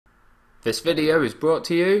This video is brought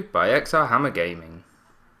to you by xrhammergaming.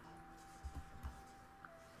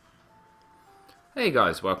 Hey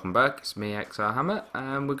guys, welcome back. It's me, xrhammer,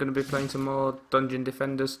 and we're going to be playing some more Dungeon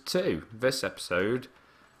Defenders 2. This episode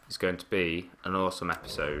is going to be an awesome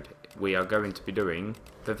episode. We are going to be doing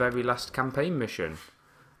the very last campaign mission.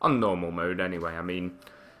 On normal mode anyway. I mean,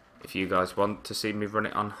 if you guys want to see me run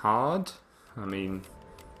it on hard, I mean,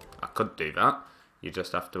 I could do that. You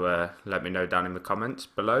just have to let me know down in the comments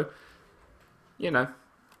below. You know,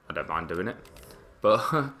 I don't mind doing it.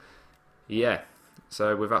 But, yeah.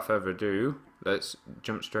 So, without further ado, let's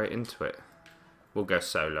jump straight into it. We'll go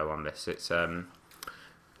solo on this. It's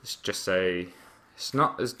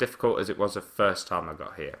not as difficult as it was the first time I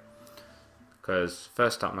got here. Because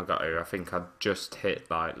first time I got here, I think I just hit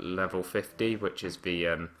like level 50, which is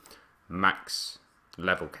the max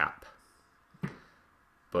level cap.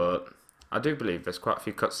 But I do believe there's quite a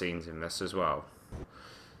few cutscenes in this as well.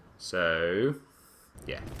 So,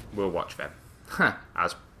 yeah, we'll watch them,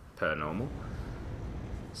 as per normal.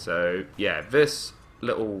 So, yeah, this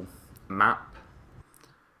little map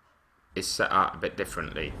is set out a bit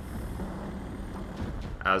differently,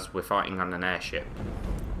 as we're fighting on an airship.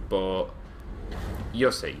 But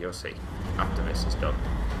you'll see, after this is done.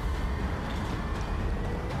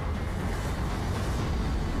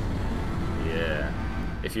 Yeah,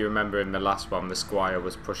 if you remember in the last one, the Squire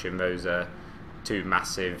was pushing those two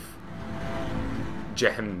massive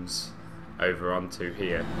gems over onto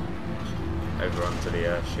here, over onto the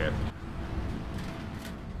airship.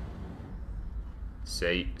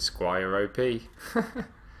 See, Squire OP. I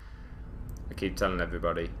keep telling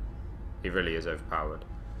everybody, he really is overpowered.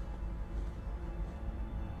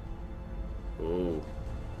 Ooh.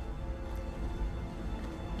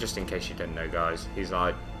 Just in case you didn't know, guys, he's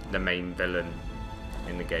like the main villain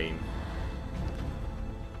in the game.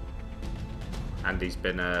 And he's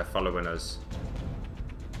been following us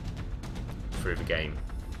through the game.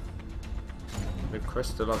 With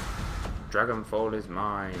crystal of Dragonfall is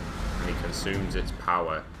mine, and he consumes its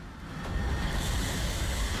power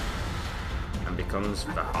and becomes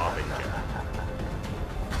the Harbinger.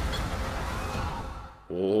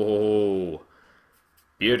 Oh,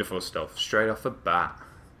 beautiful stuff straight off the bat.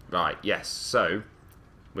 Right, yes, so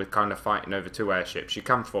we're kind of fighting over two airships. You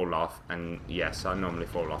can fall off, and yes, I normally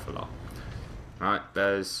fall off a lot. Right,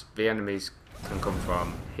 there's the enemies can come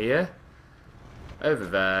from here, over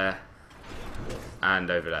there, and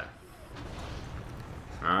over there.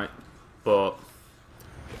 Right, but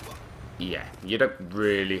yeah, you don't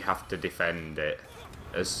really have to defend it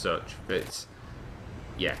as such. But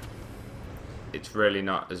it's really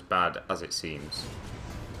not as bad as it seems.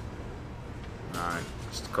 Right,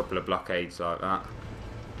 just a couple of blockades like that.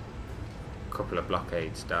 A couple of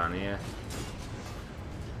blockades down here.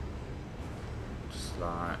 Just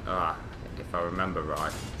like, if I remember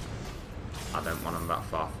right, I don't want them that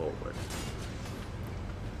far forward.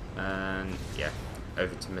 And yeah,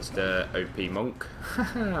 over to Mr. OP Monk.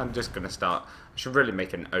 I'm just going to start. I should really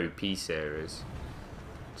make an OP series.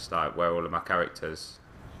 Just like where all of my characters,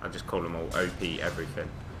 I just call them all OP everything.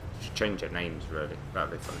 Just change their names really,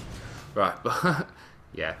 that'd be funny. Right, but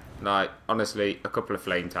yeah, like honestly, a couple of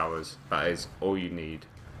flame towers, that is all you need.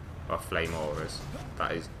 Or flame auras,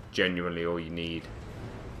 that is genuinely all you need.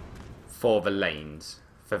 For the lanes.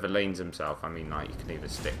 For the lanes themselves, I mean, like, you can either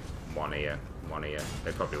stick one here,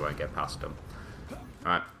 they probably won't get past them.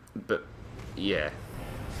 Right, but yeah.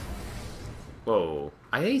 Whoa,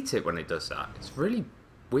 I hate it when it does that. It's really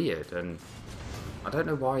weird, and I don't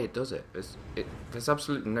know why it does it. There's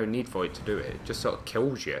absolutely no need for it to do it. It just sort of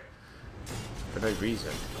kills you for no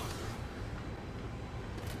reason.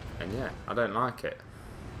 And yeah, I don't like it.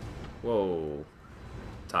 Whoa,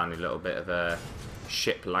 tiny little bit of a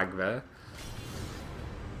ship lag there.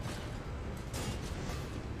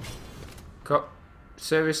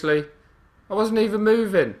 Seriously? I wasn't even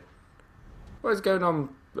moving. What is going on?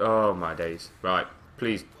 Oh my days. Right,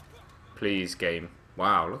 please, game.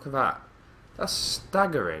 Wow, look at that. That's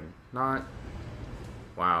staggering. Like,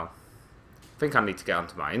 wow. I think I need to get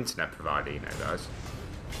onto my internet provider, you know, guys.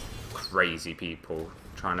 Crazy people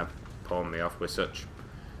trying to pawn me off with such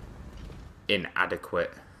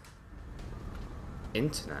inadequate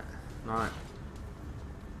internet. Like,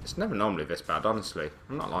 it's never normally this bad, honestly.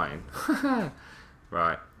 I'm not lying.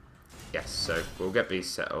 Right. Yes, so we'll get these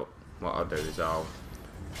set up. What I'll do is I'll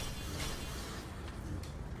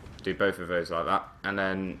do both of those like that. And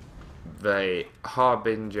then the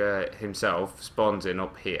Harbinger himself spawns in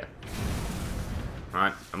up here.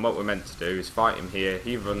 Right, and what we're meant to do is fight him here.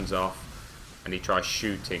 He runs off and he tries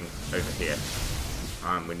shooting over here.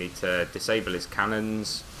 We need to disable his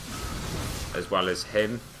cannons as well as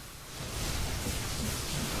him.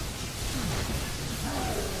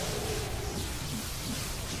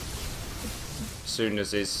 soon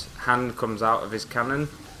as his hand comes out of his cannon,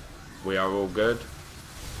 we are all good.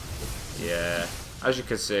 Yeah, as you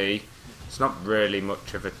can see, it's not really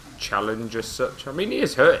much of a challenge as such. I mean, he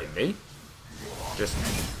is hurting me, just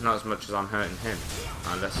not as much as I'm hurting him.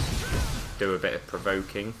 Right, let's do a bit of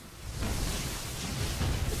provoking.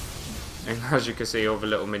 And as you can see, all the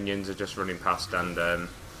little minions are just running past and,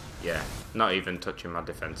 yeah, not even touching my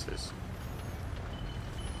defences.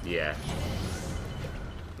 Yeah.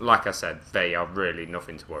 Like I said, they are really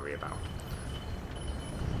nothing to worry about.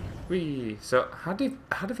 Whee! So, how do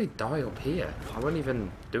they die up here? I wasn't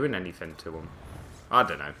even doing anything to them. I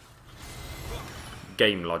don't know.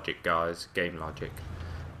 Game logic, guys. Game logic.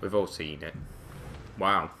 We've all seen it.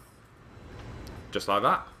 Wow. Just like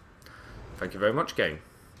that. Thank you very much, game.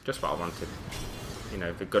 Just what I wanted. You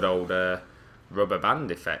know, the good old rubber band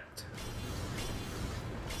effect.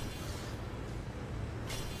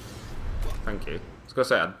 Thank you. I was going to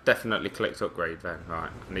say, I definitely clicked upgrade then. Right,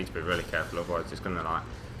 I need to be really careful, otherwise it's going to, like,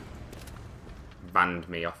 band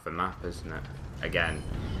me off the map, isn't it? Again.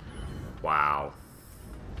 Wow.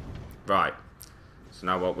 Right. So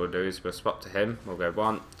now what we'll do is we'll swap to him. We'll go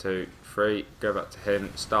 1, 2, 3, go back to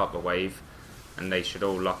him, start the wave, and they should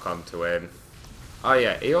all lock onto him. Oh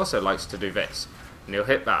yeah, he also likes to do this. And he'll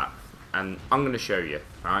hit that, and I'm going to show you,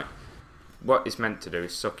 right? What it's meant to do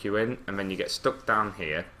is suck you in, and then you get stuck down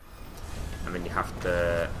here, and then you have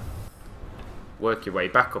to work your way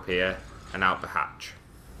back up here and out the hatch.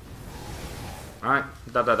 Right?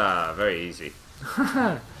 Da da da, very easy.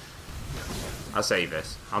 I say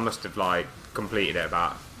this, I must have like completed it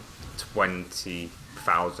about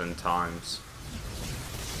 20,000 times.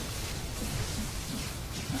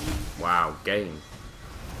 Wow, game.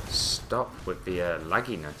 Stop with the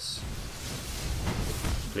lagginess.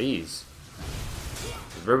 Please.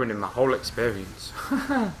 You're ruining my whole experience.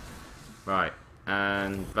 Right,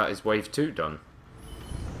 and that is wave 2 done.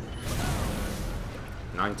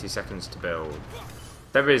 90 seconds to build.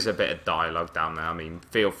 There is a bit of dialogue down there, I mean,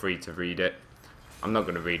 feel free to read it. I'm not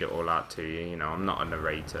going to read it all out to you, you know, I'm not a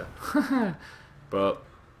narrator. But,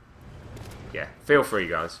 yeah, feel free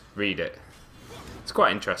guys, read it. It's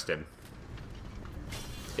quite interesting.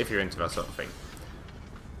 If you're into that sort of thing.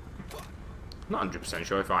 Not 100%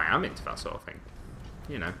 sure if I am into that sort of thing.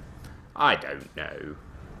 You know, I don't know.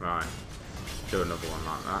 Right, do another one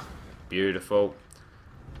like that. Beautiful.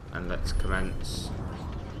 And let's commence.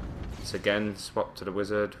 So again, swap to the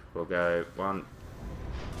wizard. We'll go 1.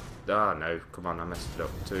 Ah no, come on, I messed it up.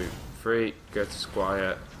 2, 3, go to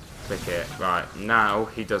squire, click it. Right, now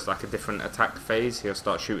he does like a different attack phase. He'll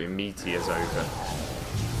start shooting meteors over.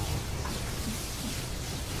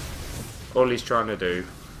 All he's trying to do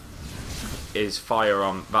is fire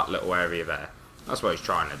on that little area there. That's what he's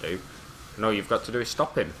trying to do. And all you've got to do is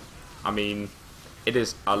stop him. I mean, it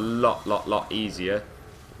is a lot easier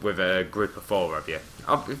with a group of 4 of you.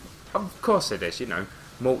 Of course it is, you know.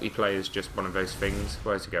 Multiplayer is just one of those things.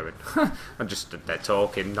 Where's he going? I'm just stood there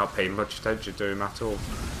talking, not paying much attention to him at all.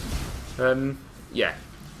 Yeah,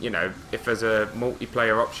 you know, if there's a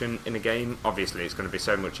multiplayer option in a game, obviously it's going to be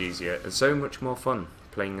so much easier and so much more fun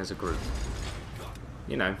playing as a group.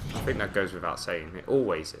 You know, I think that goes without saying. It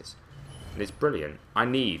always is. And it's brilliant. I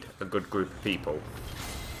need a good group of people.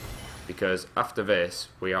 Because after this,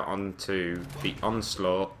 we are on to the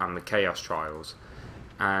Onslaught and the Chaos Trials.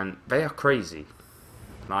 And they are crazy.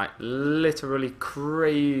 Like, literally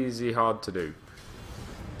crazy hard to do.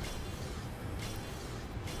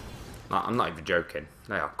 Like, I'm not even joking.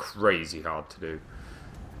 They are crazy hard to do.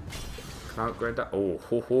 Can I upgrade that?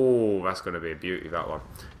 Oh, that's going to be a beauty, that one.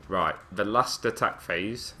 Right, the last attack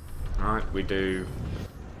phase. Right, we do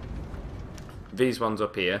these ones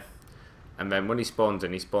up here. And then when he spawns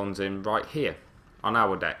in right here. On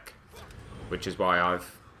our deck. Which is why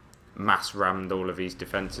I've mass rammed all of these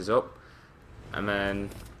defences up. And then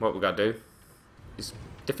what we've got to do is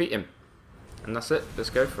defeat him. And that's it. Let's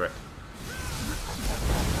go for it.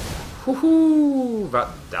 Woohoo! That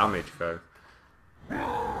damage though.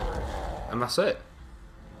 And that's it.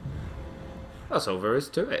 That's all there is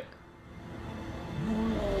to it.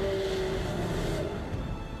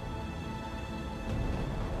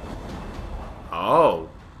 Oh.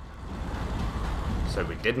 So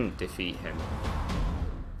we didn't defeat him.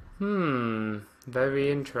 Very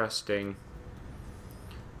interesting.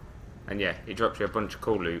 And yeah, he drops you a bunch of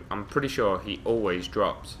cool loot. I'm pretty sure he always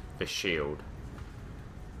drops the shield.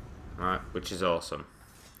 Right, which is awesome.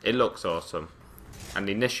 It looks awesome. And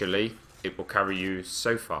initially, it will carry you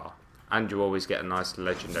so far. And you always get a nice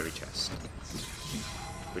legendary chest.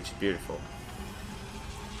 Which is beautiful.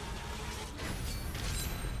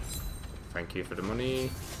 Thank you for the money.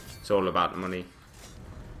 It's all about the money.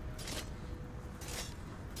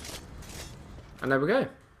 And there we go.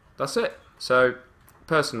 That's it. So,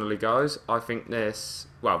 personally, guys, I think this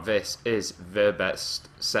is the best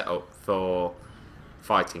setup for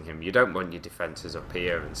fighting him. You don't want your defences up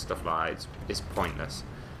here and stuff like that. It's pointless.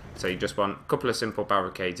 So you just want a couple of simple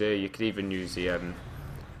barricades here. You could even use the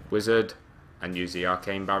wizard and use the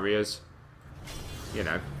arcane barriers. You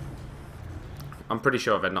know, I'm pretty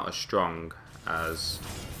sure they're not as strong as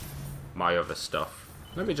my other stuff.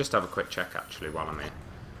 Let me just have a quick check actually while I'm here.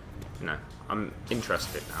 You know, I'm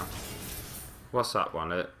interested now. What's that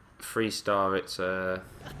one? At 3-star, it's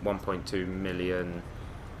 1.2 million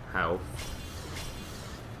health.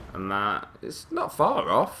 And that is not far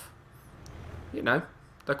off. You know,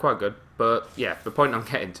 they're quite good. But yeah, the point I'm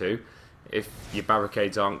getting to, if your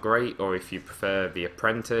barricades aren't great, or if you prefer the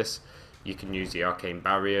apprentice, you can use the arcane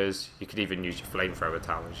barriers. You could even use your flamethrower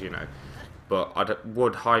towers, you know. But I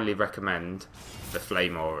would highly recommend the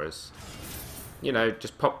flame auras. You know,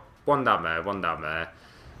 just pop one down there, one down there.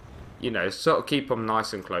 You know, sort of keep them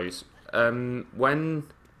nice and close. When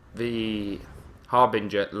the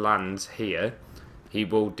Harbinger lands here, he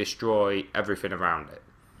will destroy everything around it.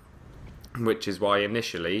 Which is why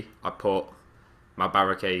initially I put my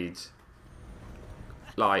barricades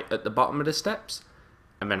like at the bottom of the steps,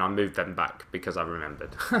 and then I moved them back because I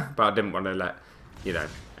remembered. But I didn't want to let, you know,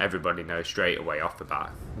 everybody know straight away off the bat.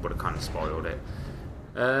 Would have kind of spoiled it.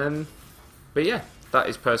 But yeah, that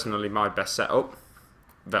is personally my best setup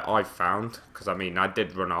that I've found, because I mean I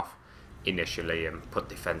did run off initially and put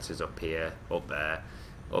defences up here, up there,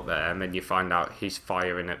 and then you find out he's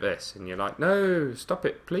firing at this and you're like, no, stop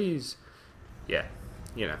it please. Yeah,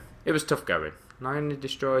 you know, it was tough going, and I only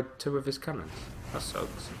destroyed 2 of his cannons. That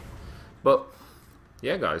sucks. But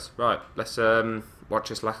yeah guys, right, let's watch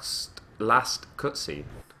this last cutscene.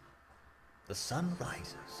 The sun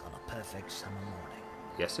rises on a perfect summer morning.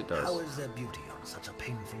 Yes it does. How is there beauty on such a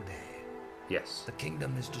painful day? Yes. The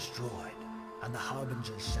kingdom is destroyed, and the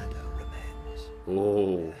Harbinger's shadow remains.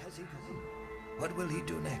 Oh. Where has he gone? What will he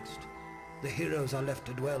do next? The heroes are left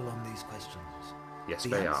to dwell on these questions. Yes, the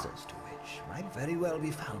they are. answers to which might very well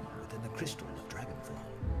be found within the crystal of Dragonfall.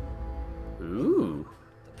 Ooh.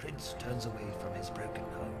 The prince turns away from his broken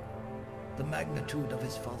home. The magnitude of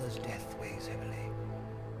his father's death weighs heavily.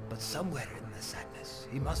 But somewhere in the sadness,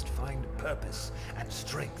 he must find purpose and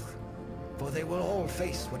strength. For they will all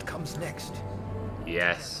face what comes next.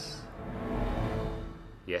 Yes.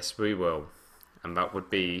 Yes, we will. And that would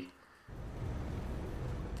be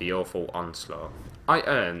the awful onslaught. I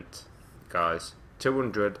earned, guys,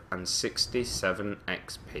 267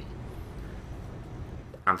 XP.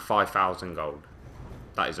 And 5,000 gold.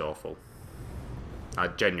 That is awful.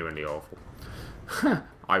 Genuinely awful.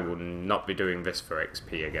 I will not be doing this for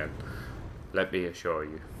XP again. Let me assure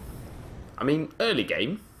you. I mean, early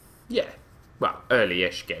game, yeah. Well,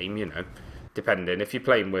 early-ish game, you know. Depending. If you're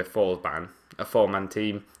playing with a 4-man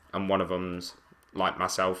team, and one of them's, like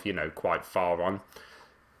myself, you know, quite far on,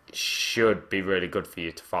 it should be really good for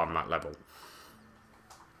you to farm that level.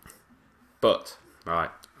 But,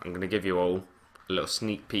 right, I'm going to give you all a little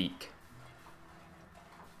sneak peek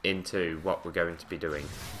into what we're going to be doing.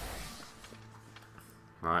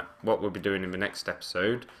 Right, what we'll be doing in the next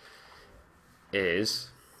episode is,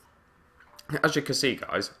 as you can see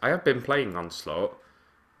guys, I have been playing Onslaught,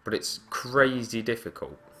 but it's crazy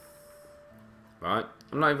difficult. Right,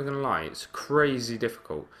 I'm not even going to lie, it's crazy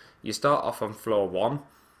difficult. You start off on floor 1,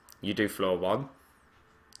 you do floor 1,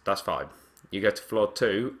 that's fine. You go to floor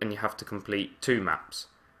 2 and you have to complete 2 maps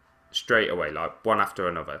straight away, like one after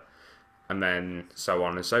another, and then so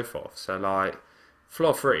on and so forth. So like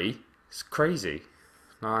floor 3 is crazy,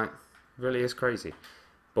 like really is crazy.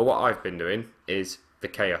 But what I've been doing is the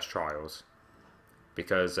Chaos Trials,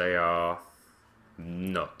 because they are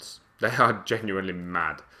nuts. They are genuinely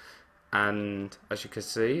mad. And as you can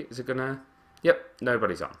see, is it gonna, yep,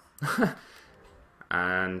 nobody's on.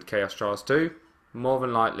 And Chaos Trials 2, more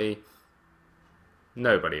than likely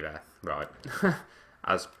nobody there, right.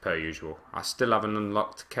 As per usual. I still haven't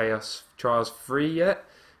unlocked Chaos Trials 3 yet,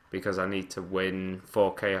 because I need to win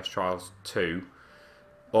 4 Chaos Trials 2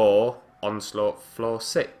 or Onslaught floor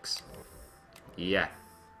 6. Yeah,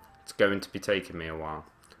 it's going to be taking me a while,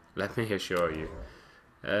 let me assure you.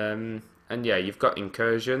 And yeah, you've got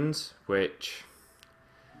incursions, which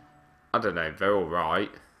I don't know, they're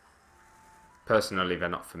alright. Personally, they're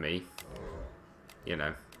not for me. You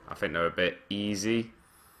know, I think they're a bit easy.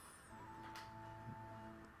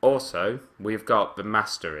 Also, we've got the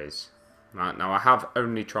Masteries. Right, now I have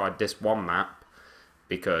only tried this one map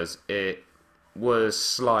because it was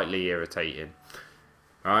slightly irritating.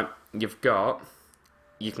 Right,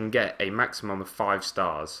 you can get a maximum of 5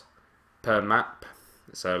 stars per map.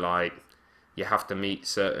 So like, you have to meet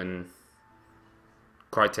certain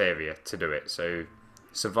criteria to do it. So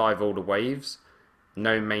survive all the waves,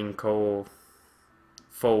 no main core,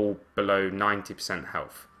 fall below 90%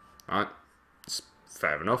 health. Right, it's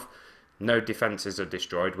fair enough. No defences are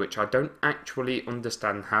destroyed, which I don't actually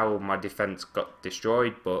understand how my defence got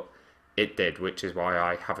destroyed, but it did, which is why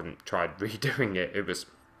I haven't tried redoing it. It was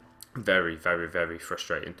very, very, very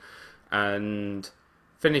frustrating. And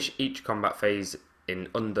finish each combat phase in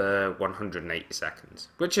under 180 seconds,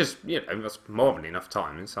 which is, you know, that's more than enough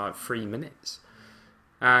time. It's like 3 minutes.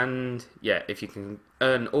 And yeah, if you can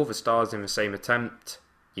earn all the stars in the same attempt,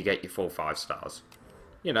 you get your full 5 stars.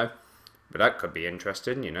 You know, but that could be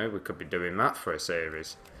interesting. You know, we could be doing that for a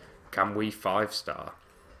series. Can we 5-star?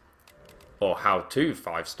 Or how to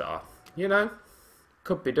 5-star? You know,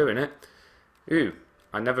 could be doing it. Ooh,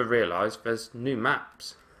 I never realised there's new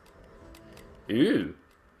maps. Ooh,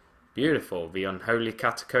 beautiful. The Unholy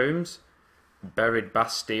Catacombs, Buried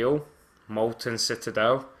Bastille, Molten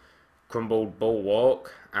Citadel, Crumbled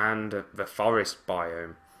Bulwark, and the Forest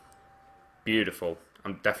Biome. Beautiful.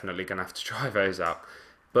 I'm definitely going to have to try those out.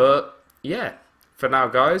 But yeah, for now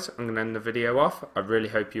guys, I'm going to end the video off. I really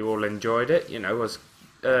hope you all enjoyed it. You know, us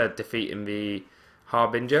defeating the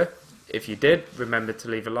Harbinger. If you did, remember to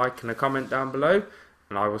leave a like and a comment down below.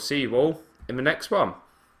 And I will see you all in the next one.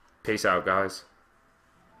 Peace out guys.